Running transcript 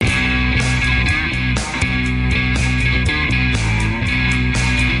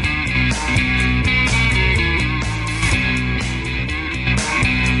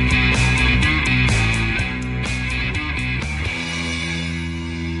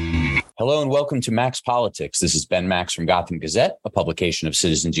Hello and welcome to Max Politics. This is Ben Max from Gotham Gazette, a publication of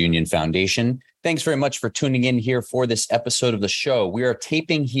Citizens Union Foundation. Thanks very much for tuning in here for this episode of the show. We are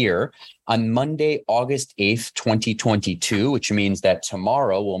taping here on Monday, August 8th, 2022, which means that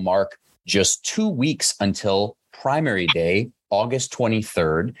tomorrow will mark just 2 weeks until primary day, August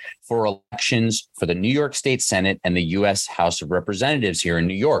 23rd, for elections for the New York State Senate and the U.S. House of Representatives here in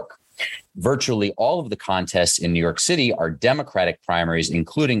New York. Virtually all of the contests in New York City are Democratic primaries,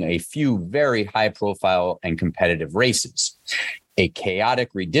 including a few very high-profile and competitive races. A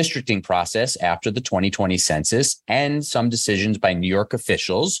chaotic redistricting process after the 2020 census and some decisions by New York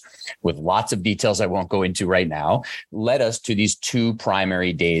officials, with lots of details I won't go into right now, led us to these two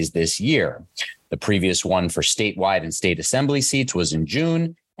primary days this year. The previous one for statewide and state assembly seats was in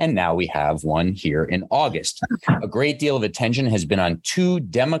June, and now we have one here in August. A great deal of attention has been on two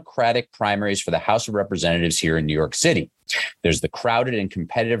Democratic primaries for the House of Representatives here in New York City. There's the crowded and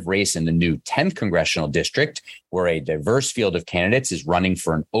competitive race in the new 10th congressional district, where a diverse field of candidates is running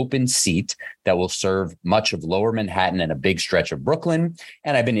for an open seat that will serve much of lower Manhattan and a big stretch of Brooklyn.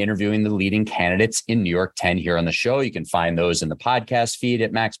 And I've been interviewing the leading candidates in New York 10 here on the show. You can find those in the podcast feed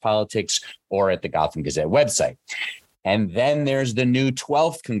at Max Politics or at the Gotham Gazette website. And then there's the new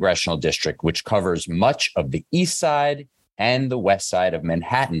 12th congressional district, which covers much of the east side and the west side of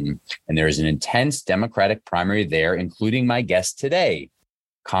Manhattan. And there is an intense Democratic primary there, including my guest today,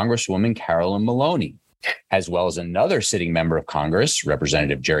 Congresswoman Carolyn Maloney, as well as another sitting member of Congress,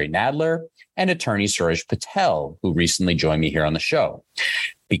 Representative Jerry Nadler, and attorney Suresh Patel, who recently joined me here on the show.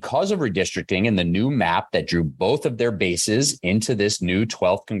 Because of redistricting and the new map that drew both of their bases into this new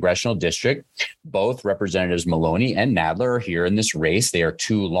 12th congressional district, both Representatives Maloney and Nadler are here in this race. They are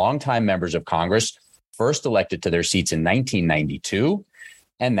two longtime members of Congress, first elected to their seats in 1992,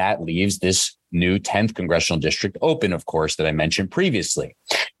 and that leaves this new 10th congressional district open, of course, that I mentioned previously.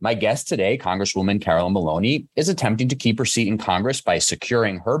 My guest today, Congresswoman Carolyn Maloney, is attempting to keep her seat in Congress by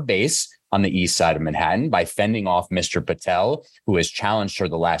securing her base on the east side of Manhattan, by fending off Mr. Patel, who has challenged her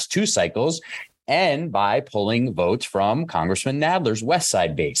the last two cycles, and by pulling votes from Congressman Nadler's west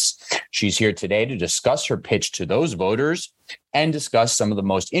side base. She's here today to discuss her pitch to those voters and discuss some of the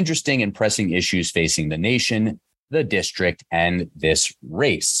most interesting and pressing issues facing the nation, the district, and this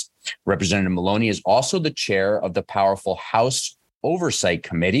race. Representative Maloney is also the chair of the powerful House Oversight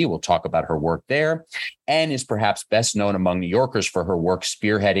Committee. We'll talk about her work there, and is perhaps best known among New Yorkers for her work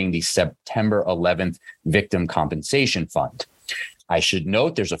spearheading the September 11th Victim Compensation Fund. I should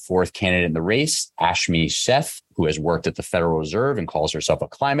note there's a fourth candidate in the race, Ashmi Seth, who has worked at the Federal Reserve and calls herself a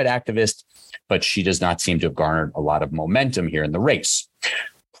climate activist, but she does not seem to have garnered a lot of momentum here in the race.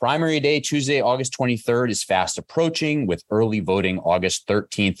 Primary day, Tuesday, August 23rd, is fast approaching, with early voting August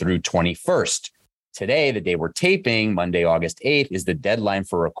 13th through 21st. Today, the day we're taping, Monday, August 8th, is the deadline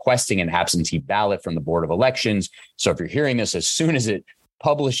for requesting an absentee ballot from the Board of Elections. So if you're hearing this as soon as it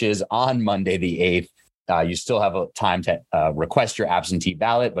publishes on Monday, the 8th, you still have a time to request your absentee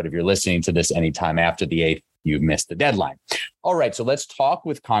ballot. But if you're listening to this anytime after the 8th, you've missed the deadline. All right, so let's talk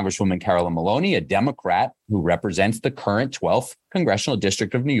with Congresswoman Carolyn Maloney, a Democrat who represents the current 12th congressional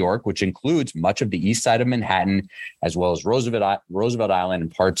district of New York, which includes much of the east side of Manhattan, as well as Roosevelt Island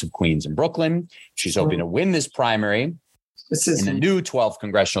and parts of Queens and Brooklyn. She's hoping to win this primary in the new 12th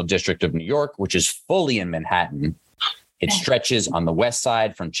congressional district of New York, which is fully in Manhattan. It stretches on the west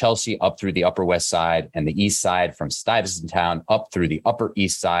side from Chelsea up through the Upper West Side, and the east side from Stuyvesant Town up through the Upper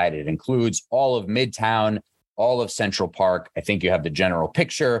East Side. It includes all of Midtown, all of Central Park. I think you have the general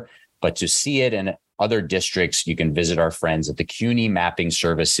picture, but to see it in other districts, you can visit our friends at the CUNY Mapping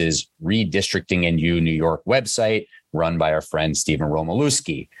Services Redistricting in You New York website, run by our friend Stephen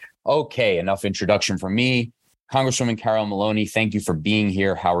Romalewski. Okay, enough introduction from me. Congresswoman Carolyn Maloney, thank you for being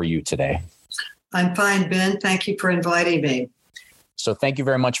here. How are you today? I'm fine, Ben. Thank you for inviting me. So thank you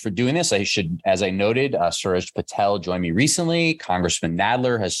very much for doing this. I should, as I noted, Suresh Patel joined me recently. Congressman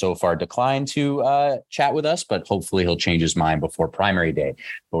Nadler has so far declined to chat with us, but hopefully he'll change his mind before primary day.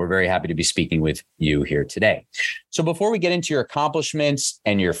 But we're very happy to be speaking with you here today. So before we get into your accomplishments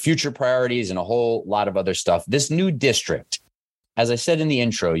and your future priorities and a whole lot of other stuff, this new district, as I said in the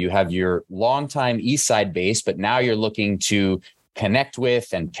intro, you have your longtime east side base, but now you're looking to connect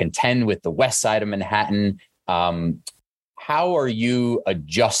with and contend with the west side of Manhattan. How are you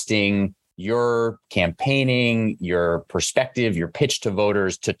adjusting your campaigning, your perspective, your pitch to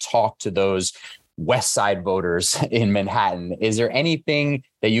voters to talk to those West Side voters in Manhattan? Is there anything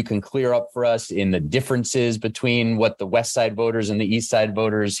that you can clear up for us in the differences between what the West Side voters and the East Side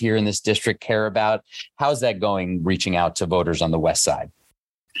voters here in this district care about? How's that going, reaching out to voters on the West Side?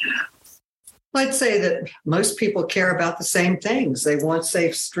 I'd say that most people care about the same things. They want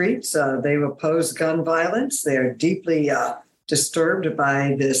safe streets. They oppose gun violence. They're deeply disturbed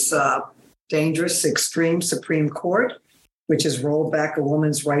by this dangerous, extreme Supreme Court, which has rolled back a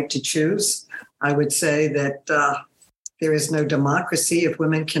woman's right to choose. I would say that there is no democracy if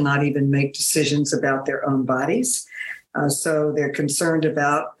women cannot even make decisions about their own bodies. So they're concerned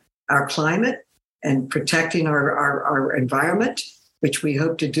about our climate and protecting our environment, which we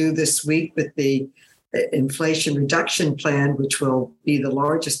hope to do this week with the Inflation Reduction Plan, which will be the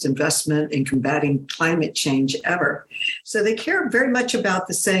largest investment in combating climate change ever. So they care very much about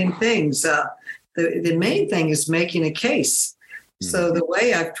the same things. The main thing is making a case. So the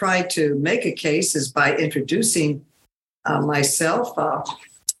way I've tried to make a case is by introducing myself.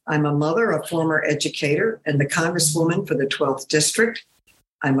 I'm a mother, a former educator, and the Congresswoman for the 12th District.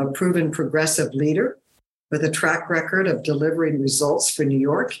 I'm a proven progressive leader with a track record of delivering results for New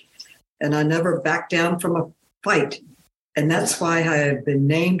York, and I never back down from a fight. And that's why I have been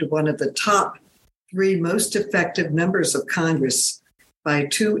named one of the top 3 most effective members of Congress by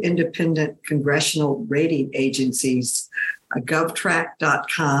 2 independent congressional rating agencies,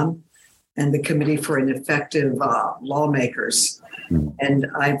 GovTrack.com and the Committee for Ineffective Lawmakers. And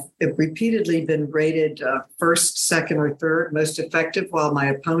I've repeatedly been rated first, second, or third most effective, while my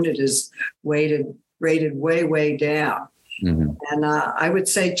opponent is rated way, way down. Mm-hmm. And I would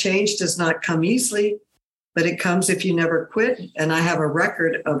say change does not come easily, but it comes if you never quit. And I have a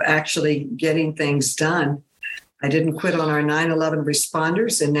record of actually getting things done. I didn't quit on our 9/11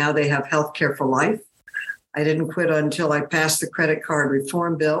 responders, and now they have health care for life. I didn't quit until I passed the credit card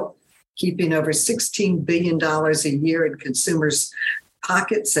reform bill, keeping over $16 billion a year in consumers'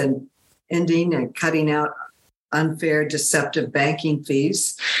 pockets and ending and cutting out unfair, deceptive banking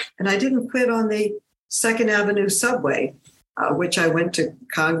fees. And I didn't quit on the Second Avenue subway, which I went to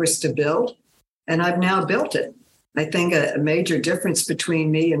Congress to build, and I've now built it. I think a major difference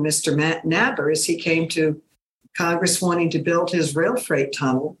between me and Mr. Nadler is he came to Congress wanting to build his rail freight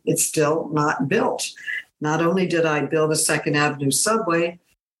tunnel. It's still not built. Not only did I build a Second Avenue subway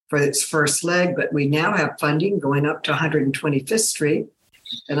for its first leg, but we now have funding going up to 125th Street.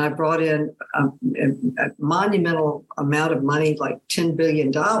 And I brought in a monumental amount of money, like $10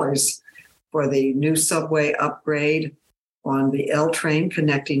 billion, for the new subway upgrade on the L train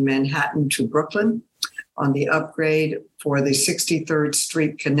connecting Manhattan to Brooklyn, on the upgrade for the 63rd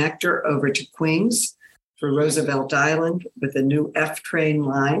Street connector over to Queens for Roosevelt Island with a new F train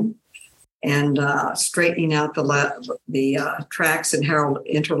line, and straightening out the tracks in Harold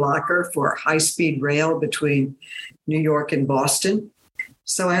Interlocker for high-speed rail between New York and Boston.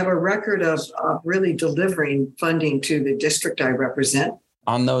 So I have a record of really delivering funding to the district I represent.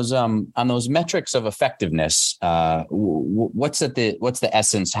 On those metrics of effectiveness, what's the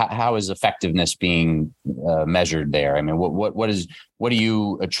essence? How is effectiveness being measured there? I mean, what do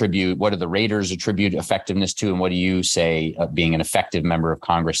you attribute? What do the raters attribute effectiveness to, and what do you say being an effective member of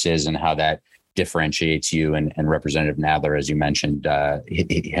Congress is, and how that differentiates you and Representative Nadler, as you mentioned,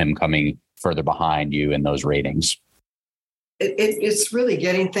 him coming further behind you in those ratings? It's really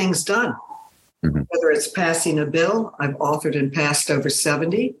getting things done. Mm-hmm. Whether it's passing a bill, I've authored and passed over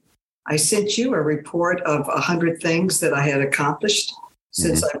 70. I sent you a report of 100 things that I had accomplished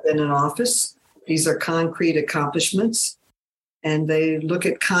since I've been in office. These are concrete accomplishments, and they look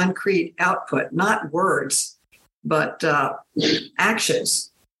at concrete output, not words, but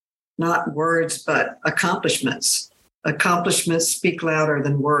actions, not words, but accomplishments. Accomplishments speak louder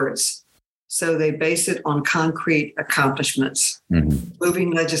than words. So they base it on concrete accomplishments. Mm-hmm.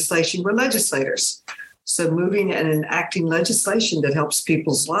 Moving legislation, we're legislators. So moving and enacting legislation that helps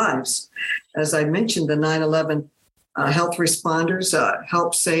people's lives. As I mentioned, the 9/11 health responders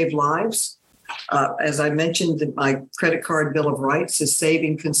help save lives. As I mentioned, my credit card bill of rights is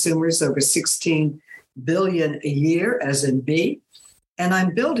saving consumers over $16 billion a year, as in B. And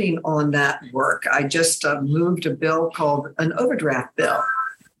I'm building on that work. I just moved a bill called an overdraft bill.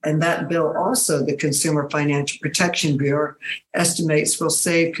 And that bill also, the Consumer Financial Protection Bureau estimates will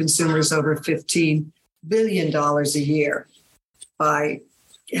save consumers over $15 billion a year by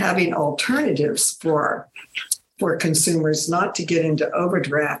having alternatives for consumers not to get into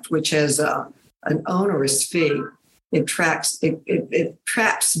overdraft, which has an onerous fee. It traps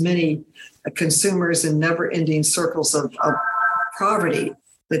many consumers in never-ending circles of poverty,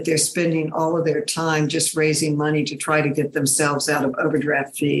 that they're spending all of their time just raising money to try to get themselves out of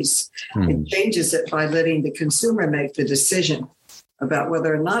overdraft fees. It changes it by letting the consumer make the decision about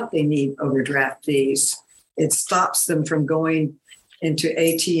whether or not they need overdraft fees. It stops them from going into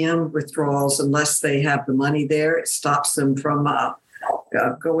ATM withdrawals unless they have the money there. It stops them from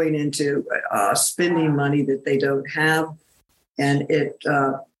going into spending money that they don't have. And it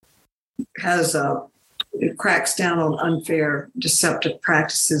cracks down on unfair, deceptive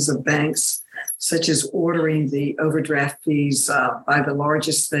practices of banks, such as ordering the overdraft fees by the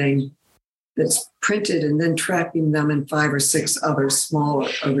largest thing that's printed and then trapping them in 5 or 6 other smaller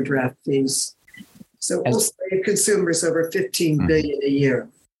overdraft fees. So we'll save consumers over $15 billion a year.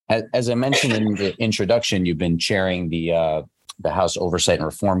 As I mentioned in the introduction, you've been chairing the House Oversight and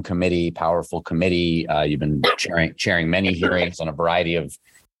Reform Committee, powerful committee. You've been chairing many hearings on a variety of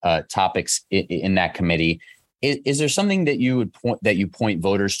topics in that committee. Is there something that you point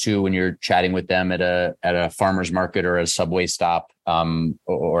voters to when you're chatting with them at a farmer's market or a subway stop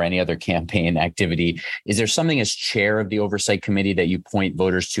or any other campaign activity? Is there something as chair of the Oversight Committee that you point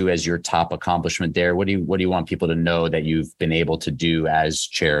voters to as your top accomplishment there? What do you want people to know that you've been able to do as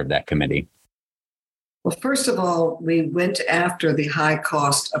chair of that committee? Well, first of all, we went after the high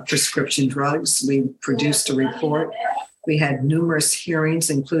cost of prescription drugs. We produced a report. We had numerous hearings,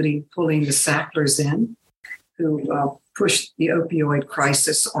 including pulling the Sacklers in, who pushed the opioid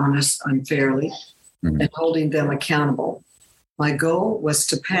crisis on us unfairly, and holding them accountable. My goal was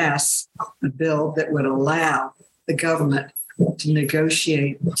to pass a bill that would allow the government to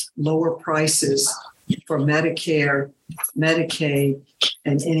negotiate lower prices for Medicare, Medicaid,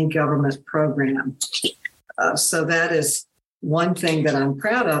 and any government program. So that is one thing that I'm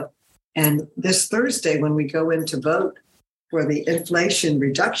proud of. And this Thursday, when we go in to vote for the Inflation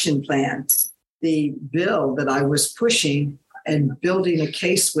Reduction Plan, the bill that I was pushing and building a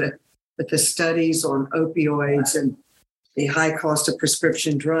case with the studies on opioids and the high cost of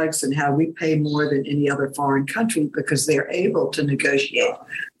prescription drugs and how we pay more than any other foreign country because they're able to negotiate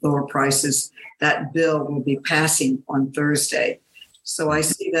lower prices, that bill will be passing on Thursday. So I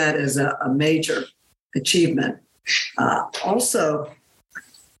see that as a major achievement. Also,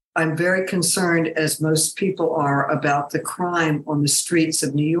 I'm very concerned, as most people are, about the crime on the streets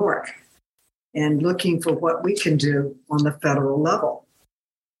of New York and looking for what we can do on the federal level.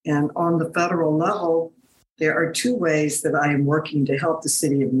 And on the federal level, there are 2 ways that I am working to help the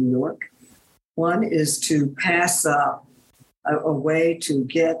city of New York. One is to pass a way to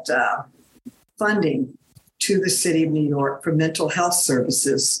get funding to the city of New York for mental health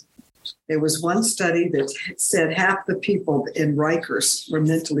services. There was one study that said half the people in Rikers were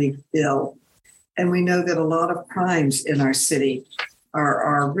mentally ill. And we know that a lot of crimes in our city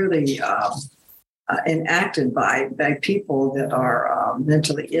are really enacted by people that are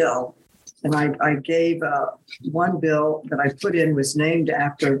mentally ill. And I gave one bill that I put in was named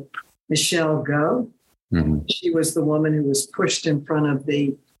after Michelle Go. She was the woman who was pushed in front of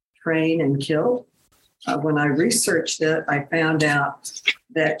the train and killed. When I researched it, I found out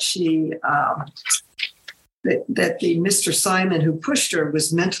that that the Mr. Simon who pushed her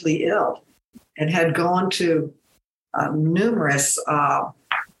was mentally ill and had gone to numerous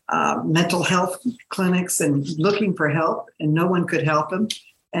mental health clinics and looking for help, and no one could help him.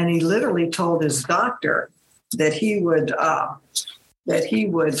 And he literally told his doctor that he would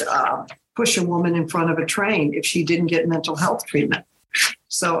push a woman in front of a train if she didn't get mental health treatment.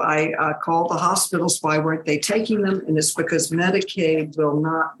 So I called the hospitals. Why weren't they taking them? And it's because Medicaid will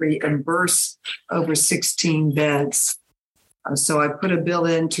not reimburse over 16 beds. So I put a bill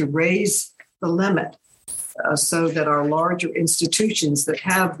in to raise the limit so that our larger institutions that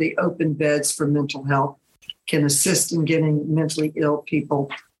have the open beds for mental health can assist in getting mentally ill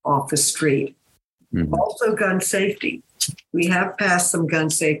people off the street. Also, gun safety. We have passed some gun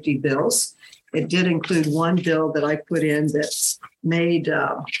safety bills. It did include one bill that I put in that made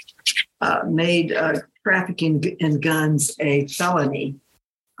trafficking in guns a felony.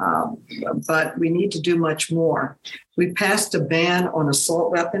 But we need to do much more. We passed a ban on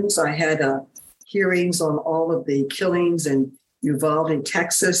assault weapons. I had hearings on all of the killings in Uvalde,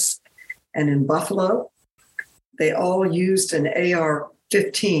 Texas, and in Buffalo. They all used an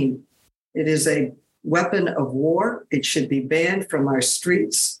AR-15. It is a weapon of war. It should be banned from our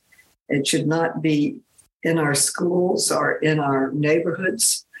streets. It should not be in our schools or in our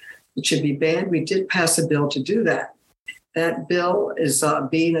neighborhoods. It should be banned. We did pass a bill to do that. That bill is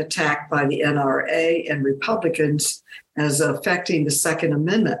being attacked by the NRA and Republicans as affecting the Second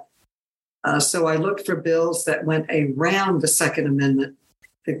Amendment. So I looked for bills that went around the Second Amendment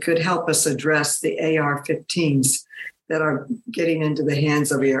that could help us address the AR-15s that are getting into the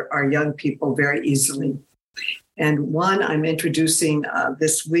hands of our young people very easily. And one I'm introducing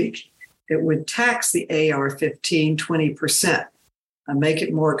this week, it would tax the AR-15 20%, make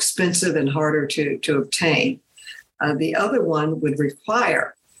it more expensive and harder to obtain. The other one would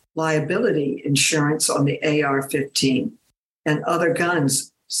require liability insurance on the AR-15. and other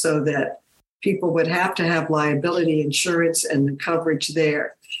guns so that people would have to have liability insurance and the coverage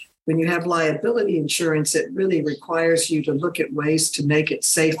there. When you have liability insurance, it really requires you to look at ways to make it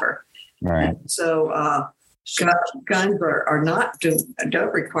safer. Right. So guns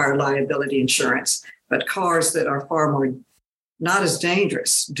don't require liability insurance, but cars that are far more not as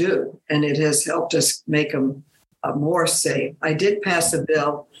dangerous do, and it has helped us make them more safe. I did pass a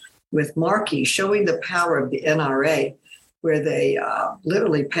bill with Markey showing the power of the NRA, where they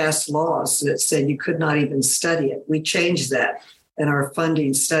literally passed laws that said you could not even study it. We changed that and are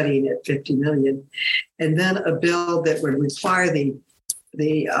funding studying at $50 million. And then a bill that would require the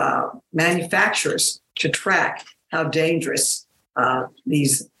manufacturers to track how dangerous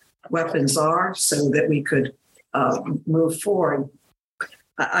these weapons are so that we could move forward.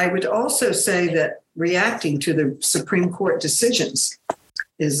 I would also say that reacting to the Supreme Court decisions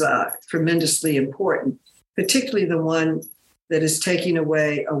is tremendously important, particularly the one that is taking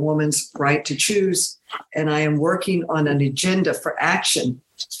away a woman's right to choose. And I am working on an agenda for action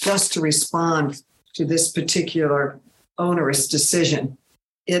just to respond to this particular onerous decision.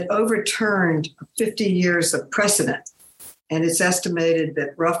 It overturned 50 years of precedent, and it's estimated that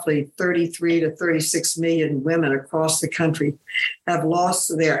roughly 33 to 36 million women across the country have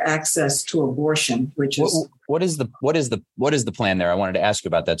lost their access to abortion, which is what is the plan there? I wanted to ask you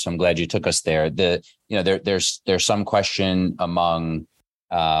about that, so I'm glad you took us there. There's some question among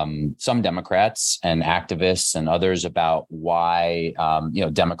some Democrats and activists and others about why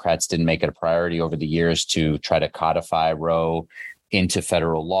Democrats didn't make it a priority over the years to try to codify Roe into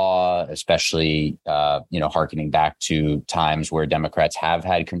federal law, especially, hearkening back to times where Democrats have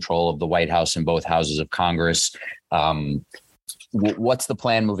had control of the White House and both houses of Congress. What's the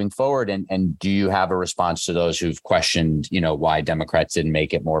plan moving forward? And do you have a response to those who've questioned, why Democrats didn't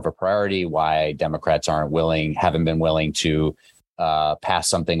make it more of a priority, why Democrats haven't been willing to pass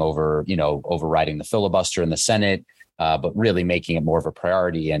something overriding the filibuster in the Senate, but really making it more of a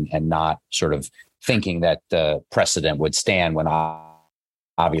priority and not sort of thinking that the precedent would stand when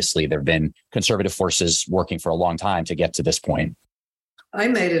obviously there have been conservative forces working for a long time to get to this point? I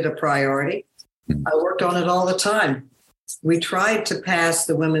made it a priority. I worked on it all the time. We tried to pass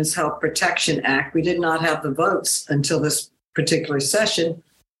the Women's Health Protection Act. We did not have the votes until this particular session,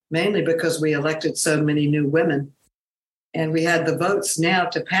 mainly because we elected so many new women. And we had the votes now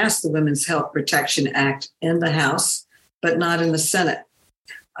to pass the Women's Health Protection Act in the House, but not in the Senate.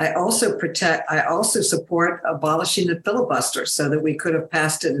 I also support abolishing the filibuster so that we could have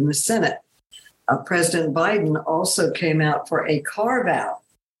passed it in the Senate. President Biden also came out for a carve-out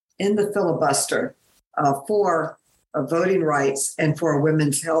in the filibuster for voting rights and for a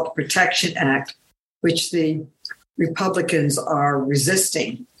Women's Health Protection Act, which the Republicans are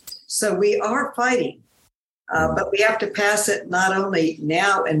resisting. So we are fighting, but we have to pass it not only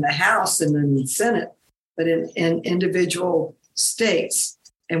now in the House and in the Senate, but in individual states.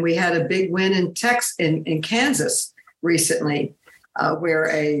 And we had a big win in Kansas recently, where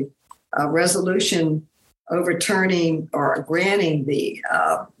a resolution overturning or granting the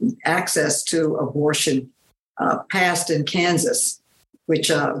access to abortion passed in Kansas,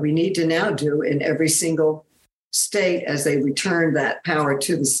 which we need to now do in every single state as they return that power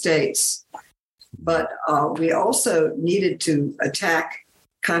to the states. But we also needed to attack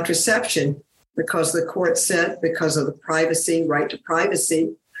contraception because the court said, because of the right to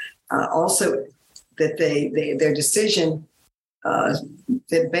privacy, also that their decision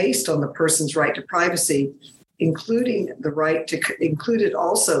that based on the person's right to privacy, included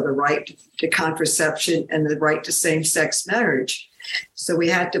also the right to contraception and the right to same-sex marriage. So we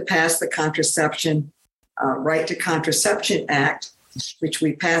had to pass the Right to Contraception Act, which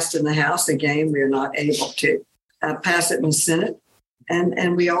we passed in the House. Again, we are not able to pass it in the Senate.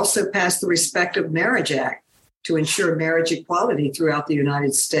 And we also passed the Respect of Marriage Act to ensure marriage equality throughout the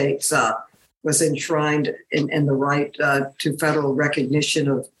United States, was enshrined in the right to federal recognition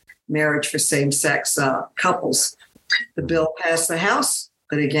of marriage for same-sex couples. The bill passed the House,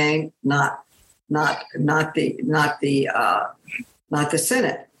 but again, not the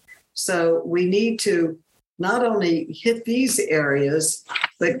Senate. So we need to not only hit these areas,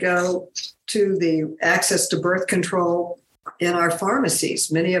 but go to the access to birth control in our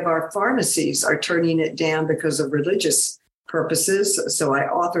pharmacies. Many of our pharmacies are turning it down because of religious purposes. So I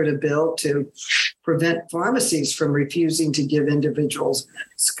authored a bill to prevent pharmacies from refusing to give individuals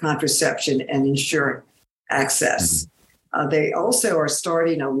contraception and ensure access. They also are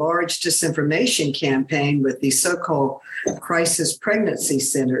starting a large disinformation campaign with the so-called crisis pregnancy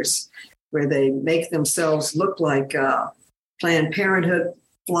centers, where they make themselves look like Planned Parenthood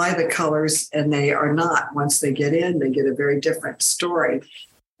fly the colors, and they are not. Once they get in, they get a very different story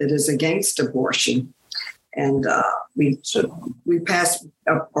that is against abortion. And we passed,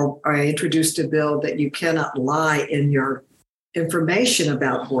 or I introduced a bill that you cannot lie in your information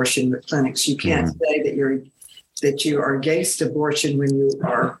about abortion clinics. You can't say that you are against abortion when you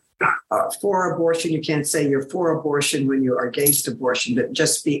are for abortion. You can't say you're for abortion when you are against abortion, but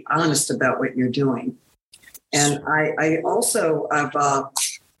just be honest about what you're doing. And I also have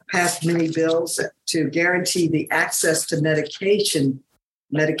passed many bills to guarantee the access to medication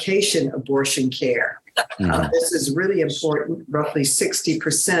abortion care. This is really important. Roughly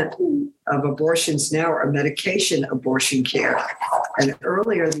 60% of abortions now are medication abortion care. And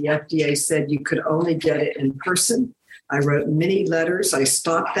earlier, the FDA said you could only get it in person. I wrote many letters. I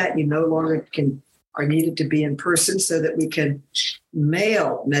stopped that. You no longer are needed to be in person so that we can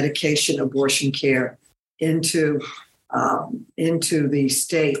mail medication abortion care into the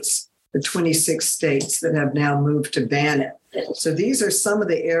states, the 26 states that have now moved to ban it. So these are some of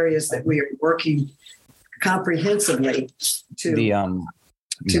the areas that we are working comprehensively to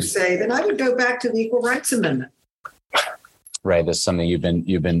save. And I would go back to the Equal Rights Amendment. Right, that's something you've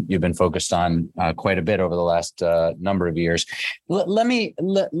been focused on quite a bit over the last number of years. Let me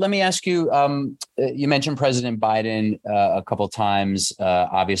ask you. You mentioned President Biden a couple of times.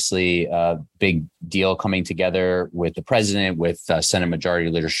 Obviously, big deal coming together with the president, with Senate Majority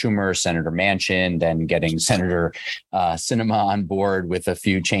Leader Schumer, Senator Manchin, then getting Senator Sinema on board with a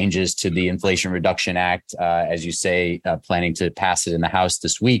few changes to the Inflation Reduction Act, as you say, planning to pass it in the House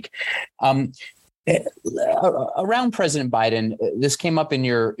this week. Around President Biden, this came up in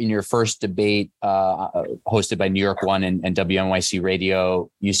your first debate hosted by New York One and WNYC Radio.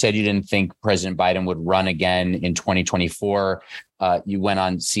 You said you didn't think President Biden would run again in 2024. You went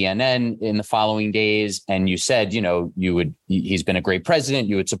on CNN in the following days and you said, he's been a great president.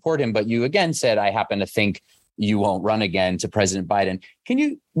 You would support him. But you again said, I happen to think you won't run again to President Biden.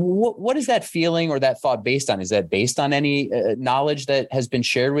 What is that feeling or that thought based on? Is that based on any knowledge that has been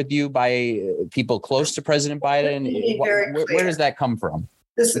shared with you by people close to President Biden? Where does that come from?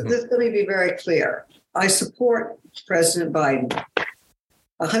 Let me be very clear. I support President Biden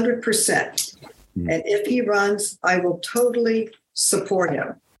 100%. And if he runs, I will totally support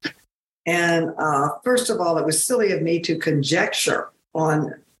him. And first of all, it was silly of me to conjecture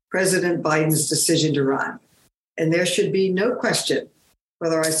on President Biden's decision to run. And there should be no question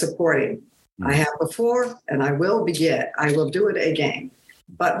whether I support him. I have before, and I will begin. I will do it again.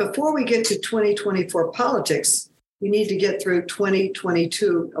 But before we get to 2024 politics, we need to get through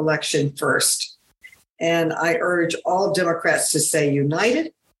 2022 election first. And I urge all Democrats to stay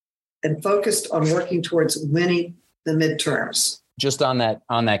united and focused on working towards winning the midterms. Just on that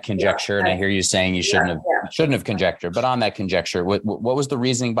conjecture, and I hear you saying you shouldn't have conjectured, but on that conjecture, what was the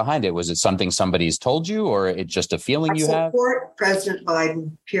reasoning behind it? Was it something somebody's told you, or it's just a feeling you have? I support President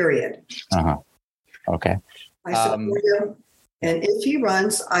Biden, period. Okay. I support him, and if he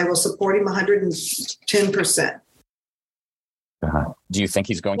runs, I will support him 110%. Do you think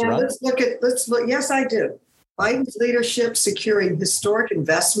he's going to run? Let's look. Yes, I do. Biden's leadership securing historic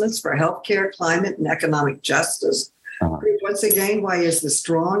investments for healthcare, climate, and economic justice. Once again, why is the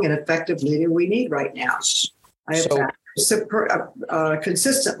strong and effective leader we need right now? I have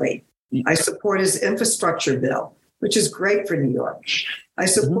consistently. I support his infrastructure bill, which is great for New York. I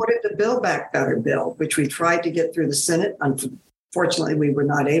supported the Build Back Better bill, which we tried to get through the Senate. Unfortunately, we were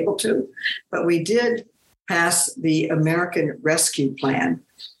not able to, but we did pass the American Rescue Plan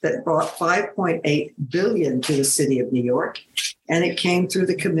that brought $5.8 billion to the city of New York, and it came through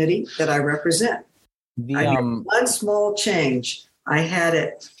the committee that I represent. I made one small change. I had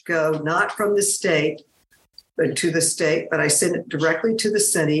it go not from the state, but to the state, but I sent it directly to the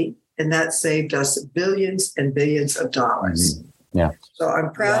city, and that saved us billions and billions of dollars. Yeah. So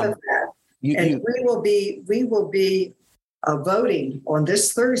I'm proud of that. We will be voting on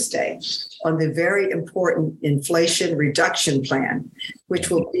this Thursday on the very important Inflation Reduction Plan, which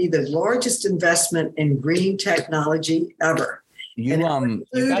will be the largest investment in green technology ever. An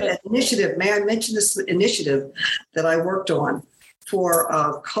initiative. May I mention this initiative that I worked on for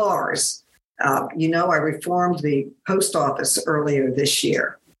cars? I reformed the post office earlier this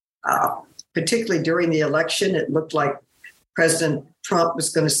year. Particularly during the election, it looked like President Trump was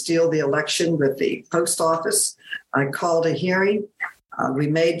going to steal the election with the post office. I called a hearing. We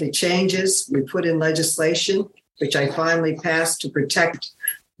made the changes. We put in legislation, which I finally passed to protect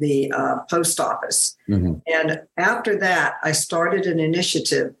the post office. And after that, I started an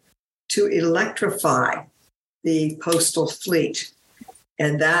initiative to electrify the postal fleet.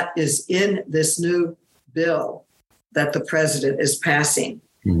 And that is in this new bill that the president is passing.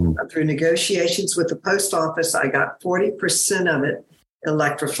 Through negotiations with the post office, I got 40% of it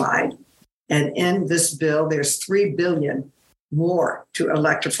electrified. And in this bill, there's $3 billion more to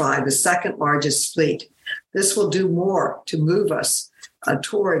electrify the second largest fleet. This will do more to move us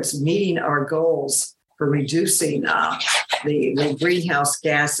towards meeting our goals for reducing the greenhouse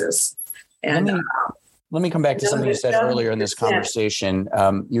gases. And let me come back to something you said earlier in this conversation.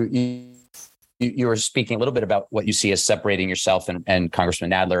 You were speaking a little bit about what you see as separating yourself and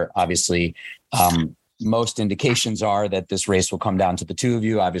Congressman Nadler. Obviously, most indications are that this race will come down to the two of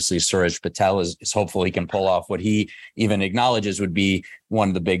you. Obviously, Suraj Patel is hopeful he can pull off what he even acknowledges would be one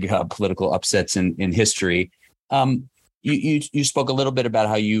of the big political upsets in history. You spoke a little bit about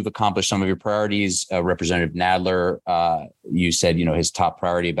how you've accomplished some of your priorities. Representative Nadler, you said, his top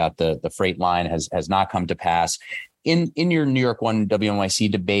priority about the freight line has not come to pass. In your New York One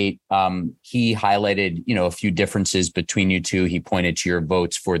WNYC debate, he highlighted, a few differences between you two. He pointed to your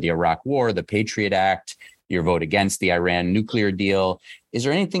votes for the Iraq War, the Patriot Act, your vote against the Iran nuclear deal. Is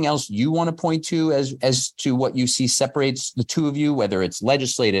there anything else you want to point to as to what you see separates the two of you, whether it's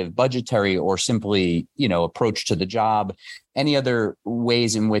legislative, budgetary, or simply, approach to the job? Any other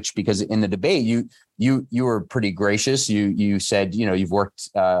ways in which, because in the debate, you were pretty gracious. You said, you've worked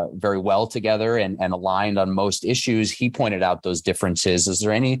very well together and aligned on most issues. He pointed out those differences. Is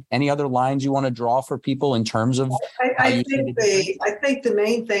there any other lines you want to draw for people in terms of? I think the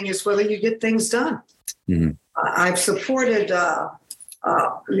main thing is whether you get things done. Mm-hmm. I've supported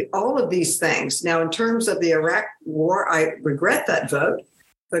all of these things. Now, in terms of the Iraq War, I regret that vote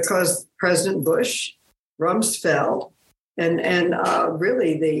because President Bush, Rumsfeld, and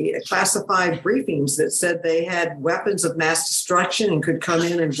really the classified briefings that said they had weapons of mass destruction and could come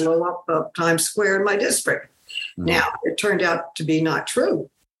in and blow up Times Square in my district. Mm-hmm. Now, it turned out to be not true,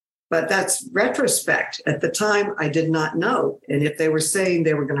 but that's retrospect. At the time, I did not know. And if they were saying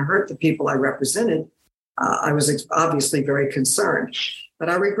they were going to hurt the people I represented, I was obviously very concerned. But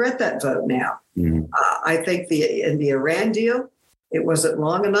I regret that vote now. Mm-hmm. I think in the Iran deal, it wasn't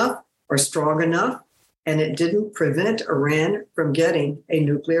long enough or strong enough, and it didn't prevent Iran from getting a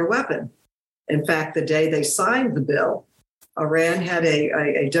nuclear weapon. In fact, the day they signed the bill, Iran had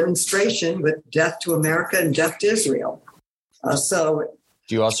a demonstration with death to America and death to Israel. Do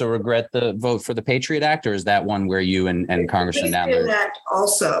you also regret the vote for the Patriot Act, or is that one where you and Congressman Nadler? The Patriot Act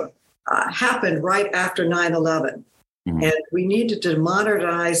also happened right after 9/11. Mm-hmm. And we needed to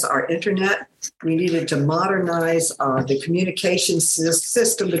modernize our internet. We needed to modernize the communication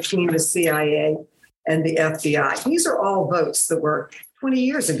system between the CIA and the FBI. These are all votes that were 20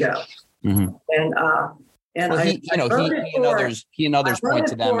 years ago. Mm-hmm. He and others point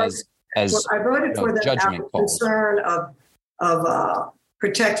to them as I voted for them judgment calls. Concern of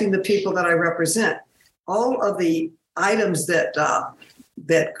protecting the people that I represent. All of the items that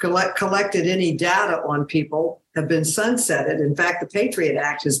collected any data on people have been sunsetted. In fact, the Patriot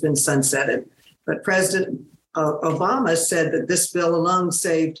Act has been sunsetted. But President Obama said that this bill alone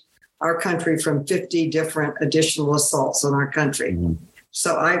saved our country from 50 different additional assaults on our country. Mm-hmm.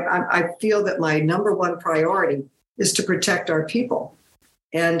 So I feel that my number one priority is to protect our people.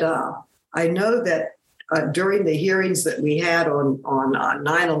 And I know that during the hearings that we had on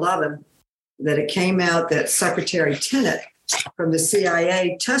 9/11, that it came out that Secretary Tenet from the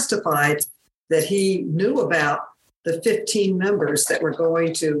CIA testified that he knew about the 15 members that were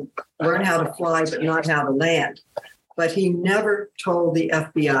going to learn how to fly but not how to land. But he never told the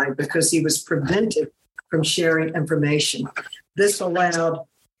FBI because he was prevented from sharing information. This allowed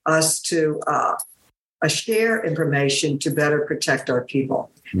us to share information to better protect our people.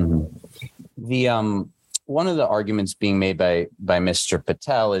 Mm-hmm. The one of the arguments being made by Mr.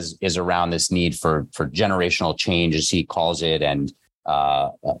 Patel is around this need for generational change, as he calls it, and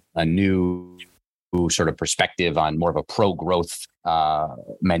a new sort of perspective on more of a pro-growth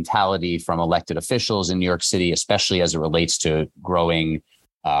mentality from elected officials in New York City, especially as it relates to growing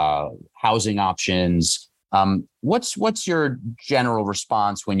housing options. What's your general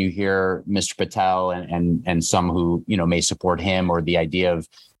response when you hear Mr. Patel and some who may support him, or the idea of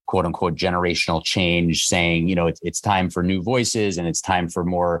quote unquote generational change, saying it's time for new voices and it's time for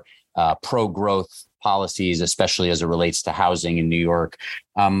more pro-growth policies, especially as it relates to housing in New York?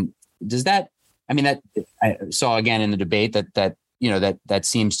 Does that? I mean, that I saw again in the debate that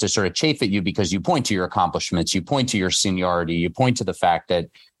seems to sort of chafe at you because you point to your accomplishments, you point to your seniority, you point to the fact that,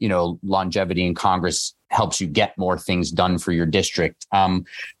 longevity in Congress helps you get more things done for your district.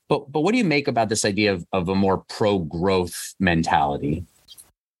 But what do you make about this idea of a more pro-growth mentality?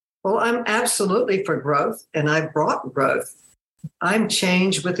 Well, I'm absolutely for growth, and I've brought growth. I'm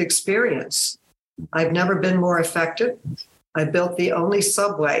change with experience. I've never been more effective. I built the only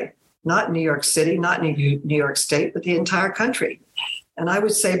subway, not in New York City, not in New York State, but the entire country. And I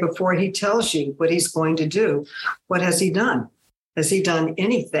would say before he tells you what he's going to do, what has he done? Has he done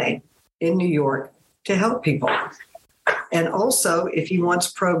anything in New York to help people? And also, if he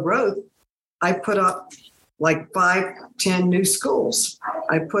wants pro-growth, I put up like 5-10 new schools.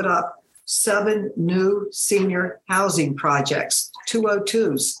 I put up 7 new senior housing projects,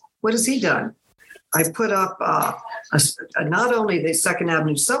 202s. What has he done? I put up not only the Second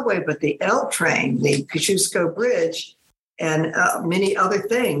Avenue subway, but the L train, the Kosciuszko Bridge, and many other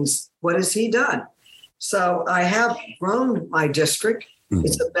things. What has he done? So I have grown my district. Mm-hmm.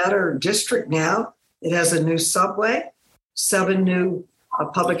 It's a better district now. It has a new subway, 7 new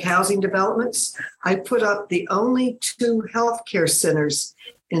public housing developments. I put up the only 2 healthcare centers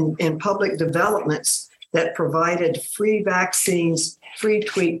in public developments that provided free vaccines, free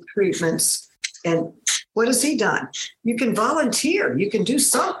treatments. And what has he done? You can volunteer. You can do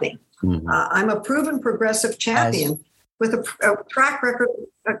something. Mm-hmm. I'm a proven progressive champion with a track record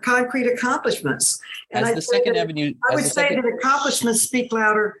of concrete accomplings. And I would say that accomplishments speak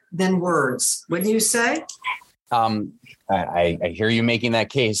louder than words. Wouldn't you say? I hear you making that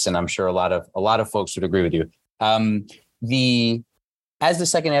case, and I'm sure a lot of folks would agree with you. As the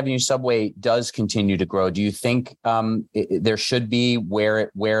Second Avenue subway does continue to grow, do you think there should be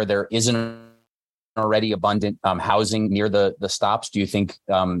where there isn't already abundant housing near the stops? Do you think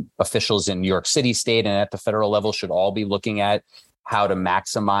officials in New York City, state, and at the federal level should all be looking at how to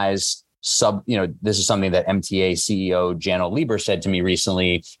maximize this is something that MTA CEO Janno Lieber said to me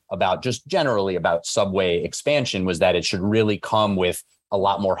recently about just generally about subway expansion, was that it should really come with a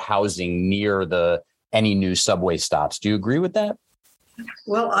lot more housing near any new subway stops. Do you agree with that?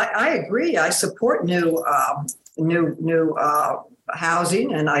 Well, I agree. I support new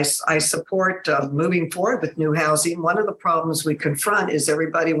housing, and I support moving forward with new housing. One of the problems we confront is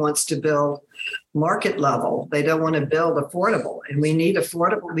everybody wants to build market level. They don't want to build affordable, and we need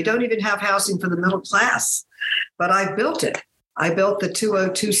affordable. We don't even have housing for the middle class, but I built it. I built the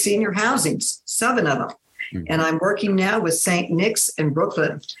 202 senior housings, 7 of them. Mm-hmm. And I'm working now with St. Nick's in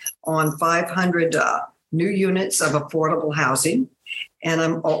Brooklyn on 500 new units of affordable housing. And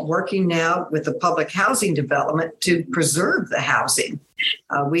I'm working now with the public housing development to preserve the housing.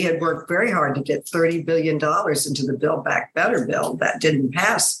 We had worked very hard to get $30 billion into the Build Back Better bill. That didn't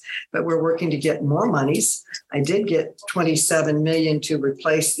pass, but we're working to get more monies. I did get $27 million to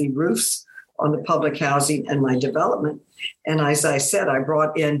replace the roofs on the public housing and my development. And as I said, I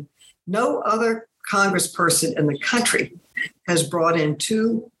brought in no other congressperson in the country has brought in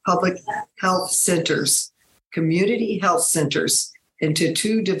 2 public health centers, community health centers, into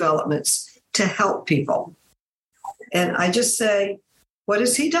 2 developments to help people. And I just say, what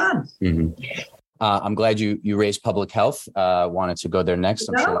has he done? Mm-hmm. I'm glad you raised public health. Wanted to go there next.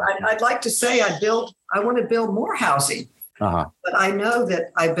 I'd like to say I want to build more housing. Uh-huh. But I know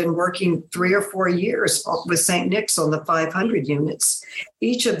that I've been working 3 or 4 years with St. Nick's on the 500 units.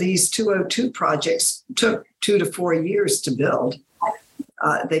 Each of these 202 projects took 2 to 4 years to build.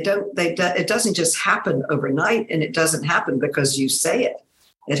 It doesn't just happen overnight, and it doesn't happen because you say it.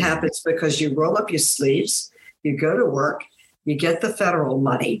 It happens because you roll up your sleeves, you go to work, you get the federal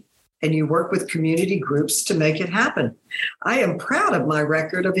money, and you work with community groups to make it happen. I am proud of my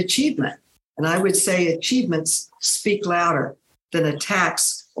record of achievement, and I would say achievements speak louder than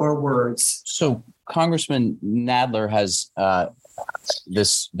attacks or words. So Congressman Nadler has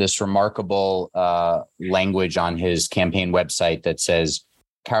this remarkable language on his campaign website that says,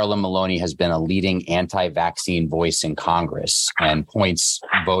 Carolyn Maloney has been a leading anti-vaccine voice in Congress, and points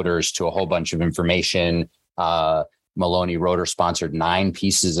voters to a whole bunch of information. Maloney wrote or sponsored 9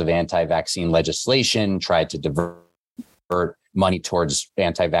 pieces of anti-vaccine legislation, tried to divert money towards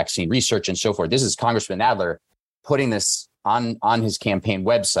anti-vaccine research and so forth. This is Congressman Nadler putting this on his campaign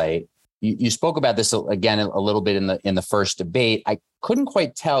website. You spoke about this again a little bit in the first debate. I couldn't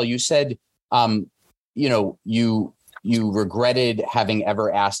quite tell. You said, you regretted having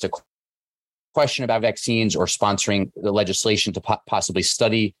ever asked a question about vaccines or sponsoring the legislation to possibly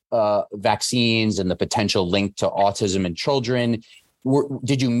study vaccines and the potential link to autism in children.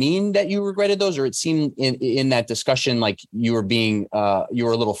 Did you mean that you regretted those, or it seemed in that discussion like you were a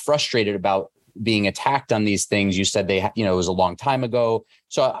little frustrated about being attacked on these things? You said it was a long time ago.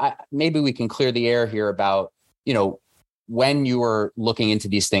 So maybe we can clear the air here about, when you were looking into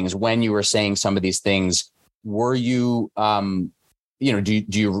these things, when you were saying some of these things, were you, do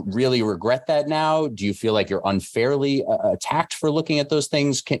you really regret that now? Do you feel like you're unfairly attacked for looking at those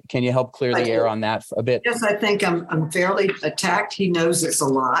things? Can you help clear the air on that a bit? Yes, I think I'm fairly attacked. He knows it's a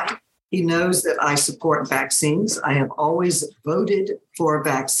lie. He knows that I support vaccines. I have always voted for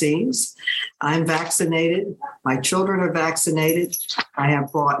vaccines. I'm vaccinated. My children are vaccinated. I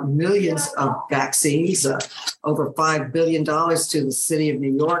have brought millions of vaccines, over $5 billion to the city of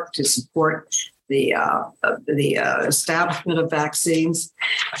New York to support the establishment of vaccines.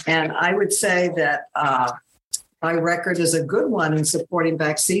 And I would say that my record is a good one in supporting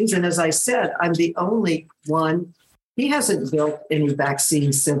vaccines. And as I said, I'm the only one. He hasn't built any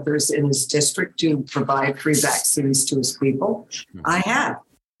vaccine centers in his district to provide free vaccines to his people. I have.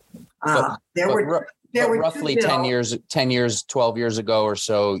 There were roughly 10 years, 12 years ago or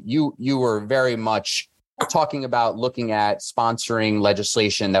so, you were very much talking about looking at sponsoring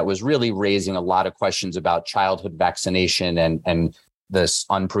legislation that was really raising a lot of questions about childhood vaccination and this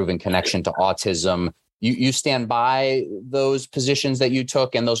unproven connection to autism. You stand by those positions that you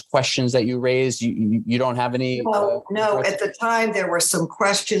took and those questions that you raised? You don't have any? No, at the time there were some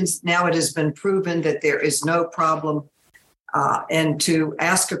questions. Now it has been proven that there is no problem. And to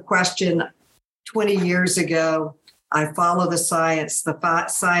ask a question 20 years ago, I follow the science. The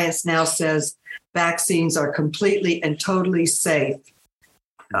science now says vaccines are completely and totally safe.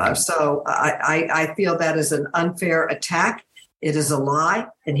 So I feel that is an unfair attack. It is a lie,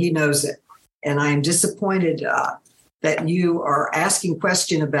 and he knows it. And I am disappointed that you are asking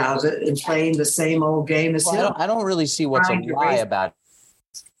question about it and playing the same old game as him. I don't really see what's a lie about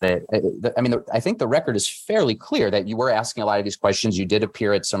it. I mean, I think the record is fairly clear that you were asking a lot of these questions. You did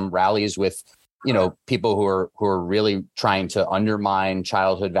appear at some rallies with, people who are really trying to undermine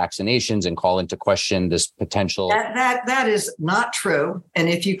childhood vaccinations and call into question this potential. That is not true. And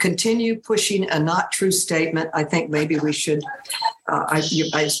if you continue pushing a not true statement, I think maybe we should.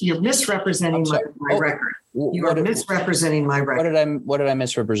 You're misrepresenting my record. You are misrepresenting my record. What did I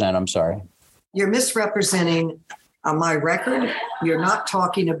misrepresent? I'm sorry. You're misrepresenting my record. You're not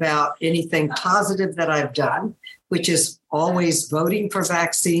talking about anything positive that I've done, which is always voting for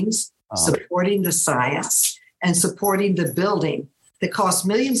vaccines, supporting the science, and supporting the building that costs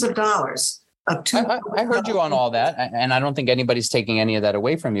millions of dollars. I heard you on all that, and I don't think anybody's taking any of that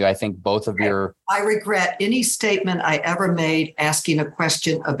away from you. I think both of your... I regret any statement I ever made asking a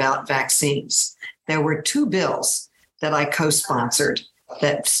question about vaccines. There were 2 bills that I co-sponsored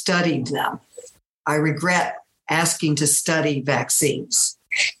that studied them. I regret asking to study vaccines.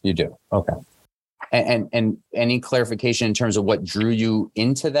 You do? Okay. And any clarification in terms of what drew you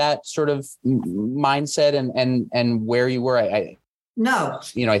into that sort of mindset and where you were? No.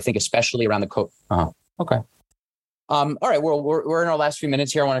 I think especially around the Okay. All right. Well, we're in our last few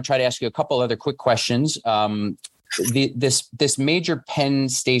minutes here. I want to try to ask you a couple other quick questions. This major Penn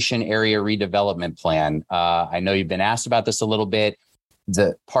Station area redevelopment plan. I know you've been asked about this a little bit.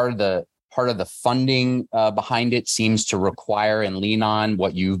 The part of the funding behind it seems to require and lean on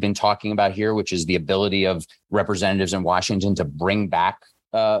what you've been talking about here, which is the ability of representatives in Washington to bring back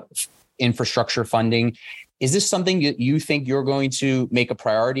infrastructure funding. Is this something that you think you're going to make a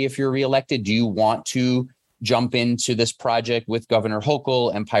priority if you're reelected? Do you want to jump into this project with Governor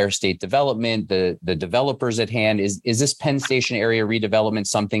Hochul, Empire State Development, the developers at hand? Is this Penn Station area redevelopment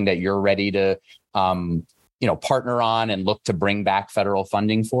something that you're ready to partner on and look to bring back federal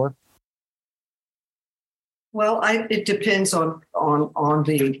funding for? Well, it depends on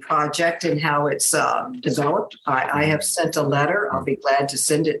the project and how it's developed. I have sent a letter. I'll be glad to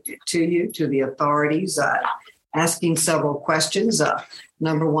send it to you, to the authorities, asking several questions.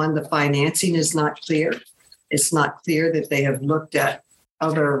 Number one, the financing is not clear. It's not clear that they have looked at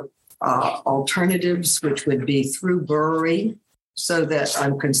other alternatives, which would be through Brewery, so that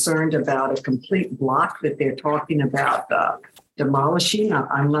I'm concerned about a complete block that they're talking about demolishing.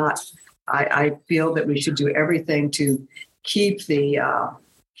 I feel that we should do everything to keep the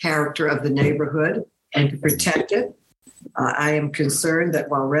character of the neighborhood and to protect it. I am concerned that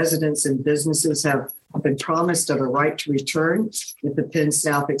while residents and businesses have been promised of a right to return if the Penn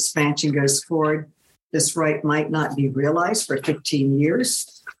South expansion goes forward, this right might not be realized for 15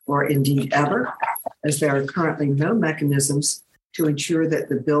 years or indeed ever, as there are currently no mechanisms to ensure that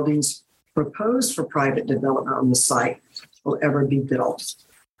the buildings proposed for private development on the site will ever be built.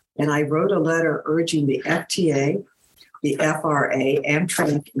 And I wrote a letter urging the FTA, the FRA, Amtrak,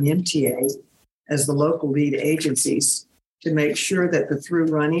 and MTA as the local lead agencies to make sure that the through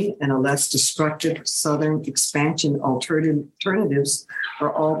running and a less destructive southern expansion alternatives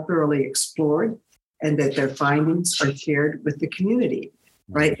are all thoroughly explored and that their findings are shared with the community.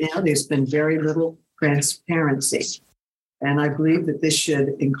 Right now, there's been very little transparency. And I believe that this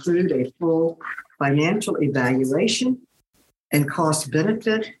should include a full financial evaluation and cost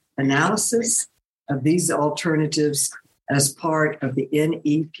benefit analysis of these alternatives, as part of the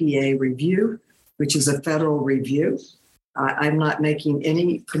NEPA review, which is a federal review. I'm not making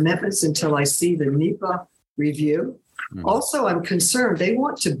any commitments until I see the NEPA review. Also, I'm concerned they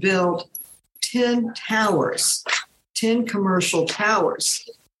want to build 10 towers, 10 commercial towers.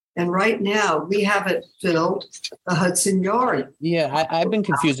 And right now, we haven't filled the Hudson Yard. Yeah, I've been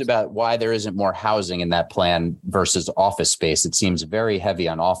confused about why there isn't more housing in that plan versus office space. It seems very heavy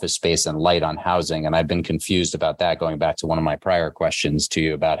on office space and light on housing. And I've been confused about that, going back to one of my prior questions to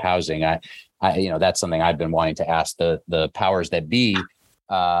you about housing. I that's something I've been wanting to ask the powers that be,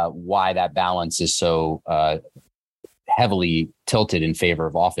 why that balance is so heavily tilted in favor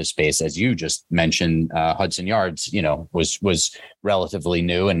of office space. As you just mentioned, Hudson Yards, was relatively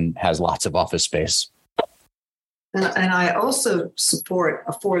new and has lots of office space. And I also support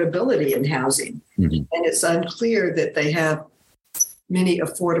affordability in housing. Mm-hmm. And it's unclear that they have many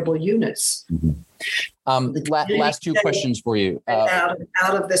affordable units. Mm-hmm. Last two questions for you. Out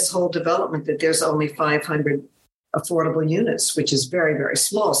of this whole development, that there's only 500 affordable units, which is very, very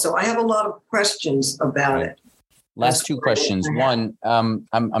small. So I have a lot of questions about it. Last two questions. One,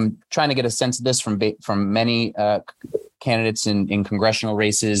 I'm trying to get a sense of this from many candidates in congressional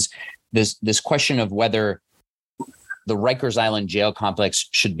races. This question of whether the Rikers Island jail complex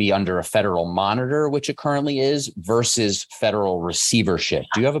should be under a federal monitor, which it currently is, versus federal receivership.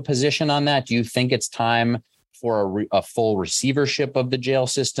 Do you have a position on that? Do you think it's time for a full receivership of the jail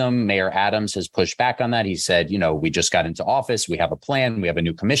system? Mayor Adams has pushed back on that. He said, we just got into office. We have a plan. We have a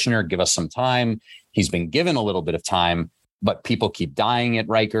new commissioner. Give us some time. He's been given a little bit of time, but people keep dying at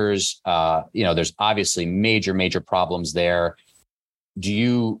Rikers. There's obviously major problems there. Do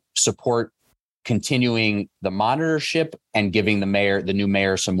you support continuing the monitorship and giving the new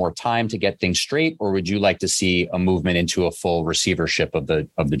mayor some more time to get things straight, or would you like to see a movement into a full receivership of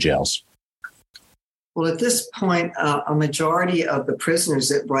the jails? Well, at this point, a majority of the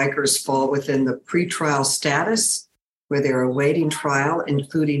prisoners at Rikers fall within the pretrial status, where they're awaiting trial,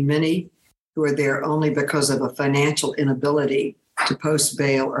 including many who are there only because of a financial inability to post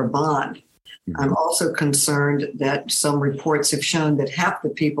bail or bond. Mm-hmm. I'm also concerned that some reports have shown that half the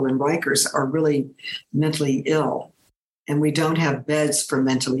people in Rikers are really mentally ill, and we don't have beds for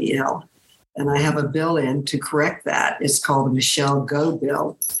mentally ill. And I have a bill in to correct that. It's called the Michelle Go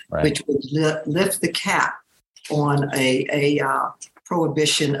bill, right, which would lift the cap on a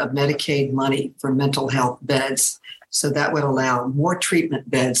prohibition of Medicaid money for mental health beds. So that would allow more treatment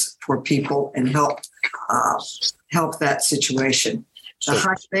beds for people and help that situation. The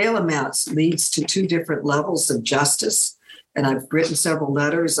high bail amounts leads to two different levels of justice. And I've written several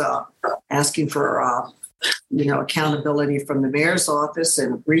letters asking for accountability from the mayor's office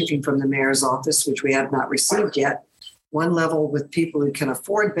and a briefing from the mayor's office, which we have not received yet. One level with people who can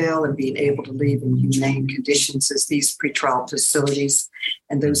afford bail and being able to leave in humane conditions as these pretrial facilities,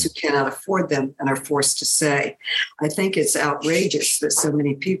 and those who cannot afford them and are forced to stay. I think it's outrageous that so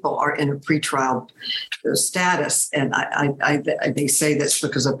many people are in a pretrial status, and they say that's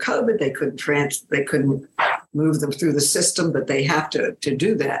because of COVID. They couldn't move them through the system, but they have to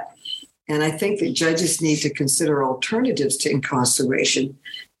do that. And I think that judges need to consider alternatives to incarceration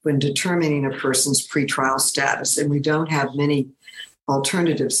when determining a person's pretrial status. And we don't have many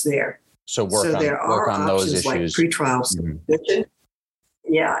alternatives there. So there are those issues. Like pretrial supervision.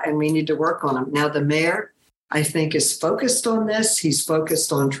 Yeah, and we need to work on them. Now, the mayor, I think, is focused on this. He's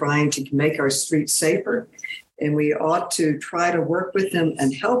focused on trying to make our streets safer. And we ought to try to work with him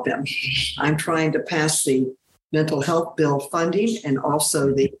and help him. I'm trying to pass the mental health bill funding and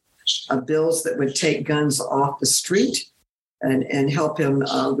also the bills that would take guns off the street and help him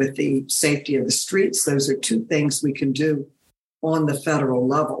with the safety of the streets. Those are two things we can do on the federal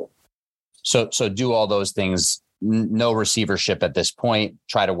level. So do all those things, no receivership at this point,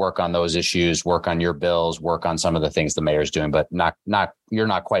 try to work on those issues, work on your bills, work on some of the things the mayor's doing, but you're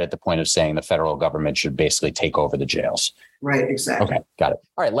not quite at the point of saying the federal government should basically take over the jails. Right, exactly. Okay, got it.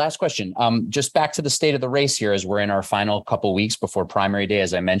 All right, last question. Just back to the state of the race here as we're in our final couple weeks before primary day.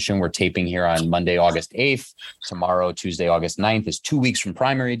 As I mentioned, we're taping here on Monday, August 8th. Tomorrow, Tuesday, August 9th is 2 weeks from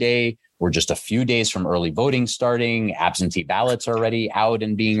primary day. We're just a few days from early voting starting. Absentee ballots already out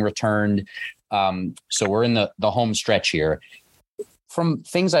and being returned. So we're in the home stretch here. From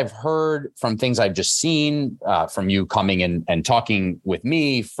things I've heard, from things I've just seen, from you coming in and talking with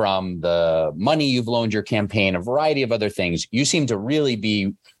me, from the money you've loaned your campaign, a variety of other things, you seem to really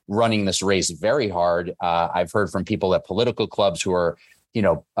be running this race very hard. I've heard from people at political clubs who are,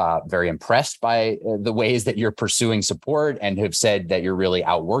 very impressed by the ways that you're pursuing support and have said that you're really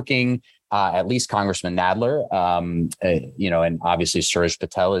outworking at least Congressman Nadler, and obviously Suraj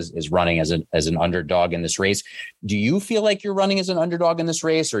Patel is running as an underdog in this race. Do you feel like you're running as an underdog in this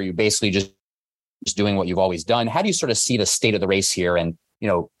race, or are you basically just doing what you've always done? How do you sort of see the state of the race here? And,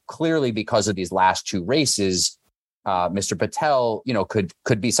 clearly because of these last two races, Mr. Patel,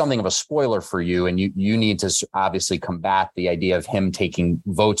 could be something of a spoiler for you, and you need to obviously combat the idea of him taking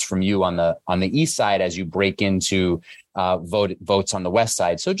votes from you on the east side as you break into votes on the west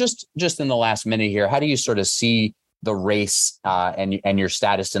side. So just in the last minute here, how do you sort of see the race and your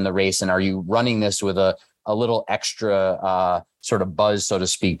status in the race, and are you running this with a little extra sort of buzz, so to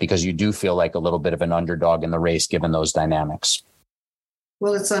speak, because you do feel like a little bit of an underdog in the race given those dynamics?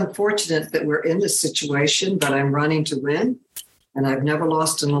 Well, it's unfortunate that we're in this situation, but I'm running to win, and I've never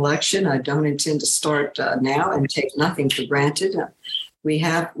lost an election. I don't intend to start now and take nothing for granted. We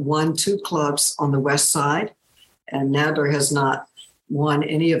have won 2 clubs on the west side, and Nadler has not won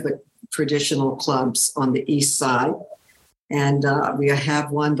any of the traditional clubs on the east side. And we have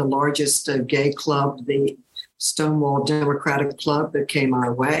won the largest gay club, the Stonewall Democratic Club, that came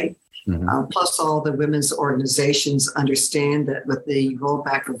our way. Mm-hmm. Plus, all the women's organizations understand that with the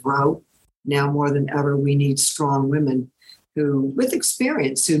rollback of Roe, now more than ever, we need strong women who, with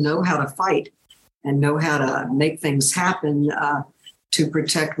experience, who know how to fight and know how to make things happen to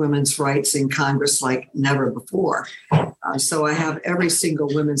protect women's rights in Congress like never before. So I have every single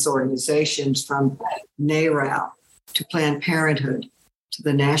women's organization, from NARAL to Planned Parenthood to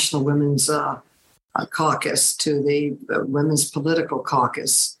the National Women's Caucus to the Women's Political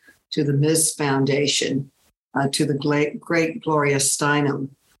Caucus, to the Ms. Foundation, to the great Gloria Steinem,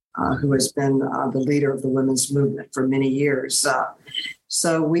 who has been the leader of the women's movement for many years.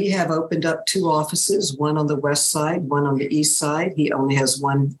 So we have opened up 2 offices, one on the west side, one on the east side. He only has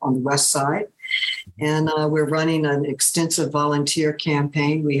one on the west side. And we're running an extensive volunteer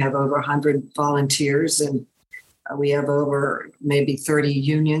campaign. We have over 100 volunteers, and we have over maybe 30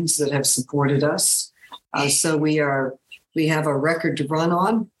 unions that have supported us. So we have a record to run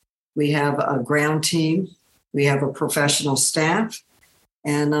on. We have a ground team. We have a professional staff.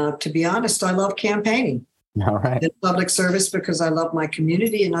 And to be honest, I love campaigning. All right. In public service because I love my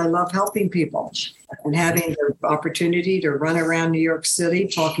community and I love helping people. And having the opportunity to run around New York City,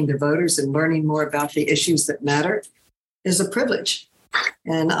 talking to voters and learning more about the issues that matter is a privilege.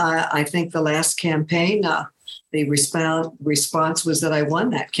 And I think the last campaign, the response was that I won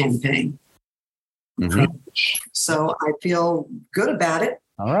that campaign. Mm-hmm. So I feel good about it.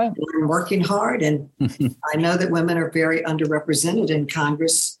 All right. I'm working hard, and I know that women are very underrepresented in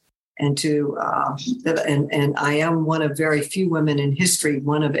Congress, and and I am one of very few women in history,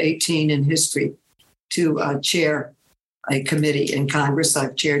 one of 18 in history, to chair a committee in Congress.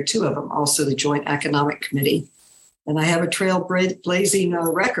 I've chaired 2 of them, also the Joint Economic Committee, and I have a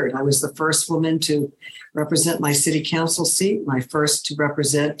trailblazing record. I was the first woman to represent my city council seat, my first to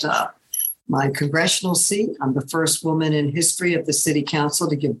represent my congressional seat. I'm the first woman in history of the city council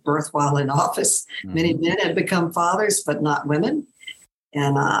to give birth while in office. Mm-hmm. Many men had become fathers, but not women.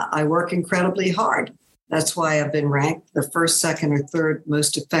 And I work incredibly hard. That's why I've been ranked the first, second, or third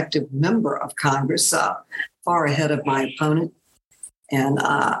most effective member of Congress, far ahead of my opponent. And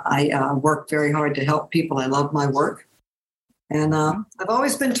I work very hard to help people. I love my work. And I've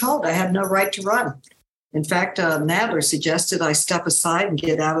always been told I have no right to run. In fact, Nadler suggested I step aside and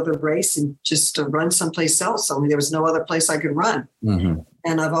get out of the race and just run someplace else. I mean, there was no other place I could run. Mm-hmm.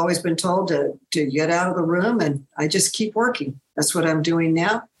 And I've always been told to get out of the room, and I just keep working. That's what I'm doing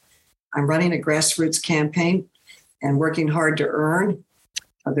now. I'm running a grassroots campaign and working hard to earn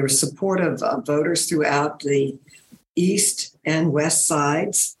the support of voters throughout the east and west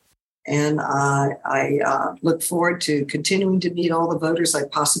sides. And I look forward to continuing to meet all the voters I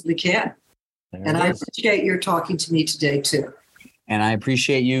possibly can. And I appreciate your talking to me today, too. And I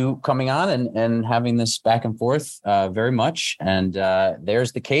appreciate you coming on and having this back and forth very much. And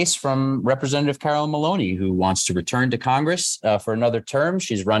there's the case from Representative Carolyn Maloney, who wants to return to Congress for another term.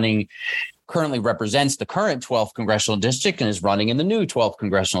 She's currently represents the current 12th congressional district and is running in the new 12th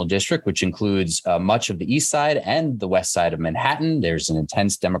congressional district, which includes much of the east side and the west side of Manhattan. There's an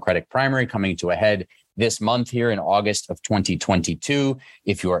intense Democratic primary coming to a head this month here in August of 2022.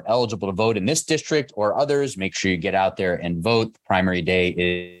 If you are eligible to vote in this district or others, make sure you get out there and vote. The primary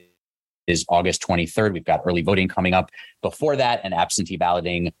day is August 23rd. We've got early voting coming up before that and absentee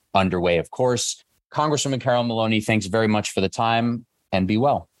balloting underway, of course. Congresswoman Carolyn Maloney, thanks very much for the time, and be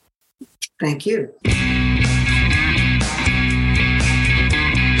well. Thank you.